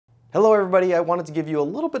Hello everybody, I wanted to give you a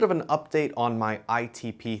little bit of an update on my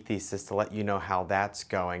ITP thesis to let you know how that's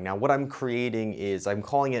going. Now what I'm creating is, I'm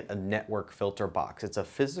calling it a network filter box. It's a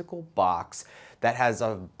physical box that has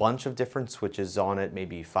a bunch of different switches on it,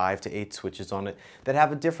 maybe 5 to 8 switches on it, that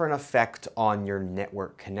have a different effect on your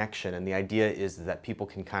network connection. And the idea is that people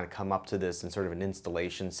can kind of come up to this in sort of an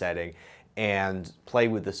installation setting and play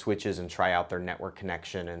with the switches and try out their network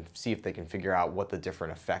connection and see if they can figure out what the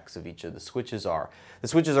different effects of each of the switches are. The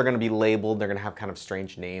switches are going to be labeled, they're going to have kind of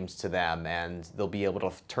strange names to them, and they'll be able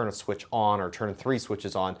to turn a switch on or turn 3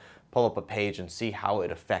 switches on, pull up a page and see how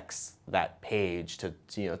it affects that page to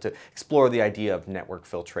explore the idea of network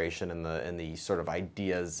filtration and the sort of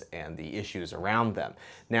ideas and the issues around them.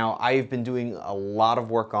 Now, I've been doing a lot of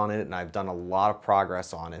work on it and I've done a lot of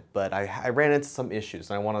progress on it, but I ran into some issues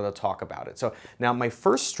and I wanted to talk about it. So now my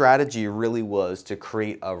first strategy really was to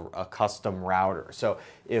create a custom router. So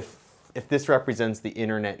if this represents the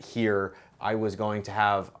internet here, I was going to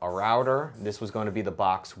have a router. This was going to be the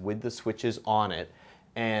box with the switches on it,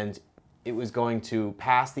 and it was going to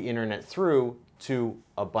pass the internet through to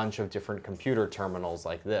a bunch of different computer terminals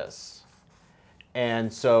like this.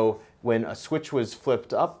 And so when a switch was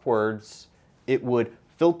flipped upwards, it would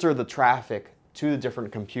filter the traffic to the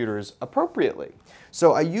different computers appropriately.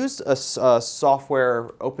 So I used a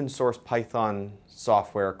software, open source Python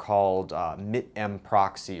software called MITM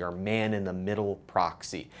proxy, or man in the middle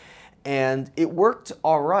proxy. And it worked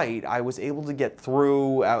all right. I was able to get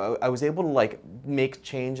through, I was able to like make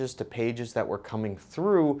changes to pages that were coming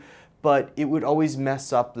through, but it would always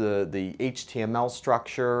mess up the HTML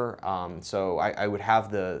structure. So I would have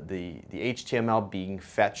the HTML being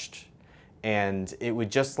fetched, and it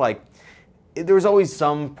would just like, there was always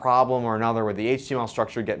some problem or another where the HTML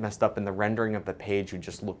structure would get messed up and the rendering of the page would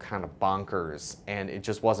just look kind of bonkers, and it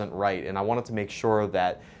just wasn't right. And I wanted to make sure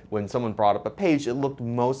that when someone brought up a page, it looked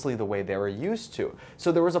mostly the way they were used to.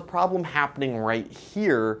 So there was a problem happening right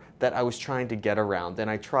here that I was trying to get around,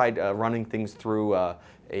 and I tried running things through a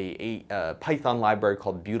Python library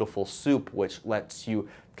called Beautiful Soup, which lets you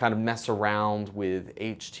kind of mess around with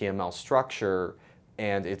HTML structure,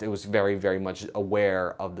 and it was very, very much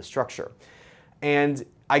aware of the structure. And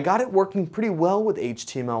I got it working pretty well with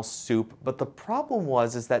HTML soup, but the problem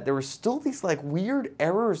is that there were still these like weird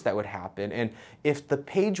errors that would happen, and if the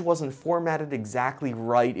page wasn't formatted exactly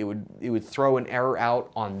right, it would throw an error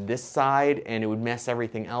out on this side and it would mess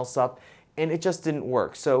everything else up, and it just didn't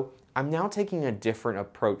work. So I'm now taking a different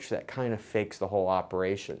approach that kind of fakes the whole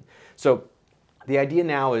operation. So the idea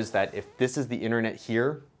now is that if this is the internet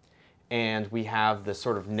here, and we have this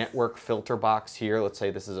sort of network filter box here, let's say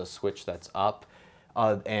this is a switch that's up,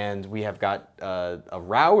 and we have got a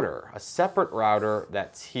router, a separate router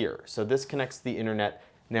that's here. So this connects to the internet.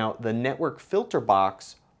 Now the network filter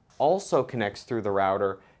box also connects through the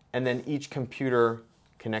router, and then each computer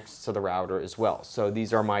connects to the router as well. So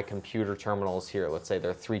these are my computer terminals here. Let's say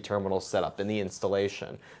there are 3 terminals set up in the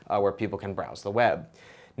installation where people can browse the web.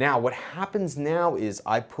 Now what happens now is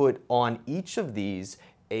I put on each of these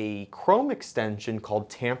a Chrome extension called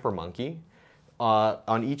TamperMonkey.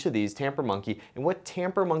 On each of these, TamperMonkey. And what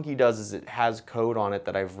TamperMonkey does is it has code on it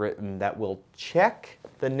that I've written that will check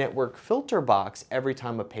the network filter box every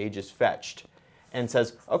time a page is fetched and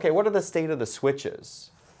says, okay, what are the state of the switches?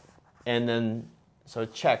 And then, so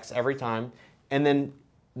it checks every time. And then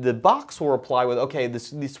the box will reply with, okay,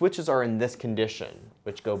 these switches are in this condition,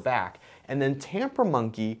 which go back. And then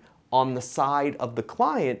TamperMonkey on the side of the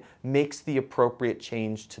client makes the appropriate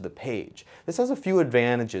change to the page. This has a few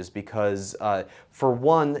advantages because for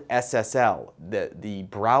one, SSL, the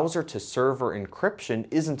browser to server encryption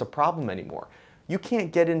isn't a problem anymore. You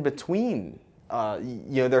can't get in between.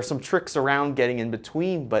 There's some tricks around getting in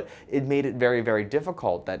between, but it made it very, very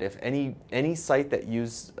difficult that if any site that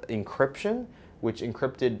used encryption, which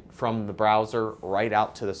encrypted from the browser right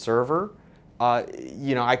out to the server,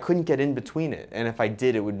 I couldn't get in between it, and if I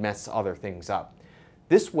did, it would mess other things up.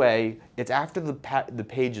 This way, it's after the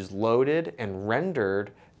page is loaded and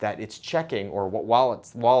rendered that it's checking, or while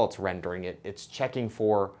it's rendering it, it's checking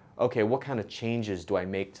for, okay, what kind of changes do I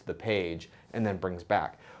make to the page, and then brings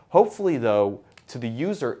back. Hopefully, though, to the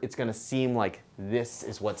user, it's going to seem like this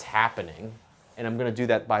is what's happening, and I'm going to do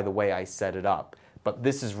that by the way I set it up. But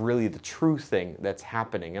this is really the true thing that's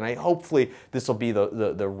happening, and hopefully this will be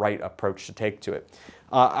the right approach to take to it.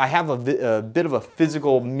 I have a bit of a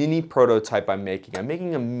physical mini prototype I'm making. I'm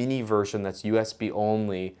making a mini version that's USB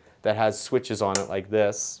only that has switches on it like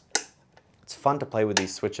this. It's fun to play with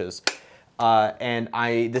these switches. And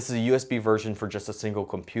this is a USB version for just a single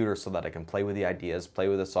computer so that I can play with the ideas, play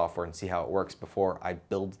with the software, and see how it works before I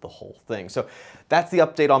build the whole thing. So that's the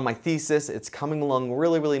update on my thesis. It's coming along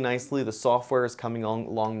really, really nicely. The software is coming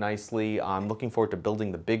along nicely. I'm looking forward to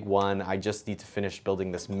building the big one. I just need to finish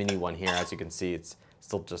building this mini one here. As you can see, it's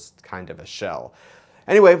still just kind of a shell.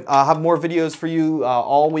 Anyway, I'll have more videos for you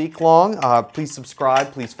all week long. Please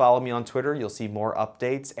subscribe. Please follow me on Twitter. You'll see more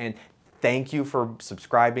updates. And thank you for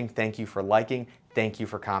subscribing. Thank you for liking. Thank you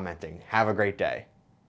for commenting. Have a great day.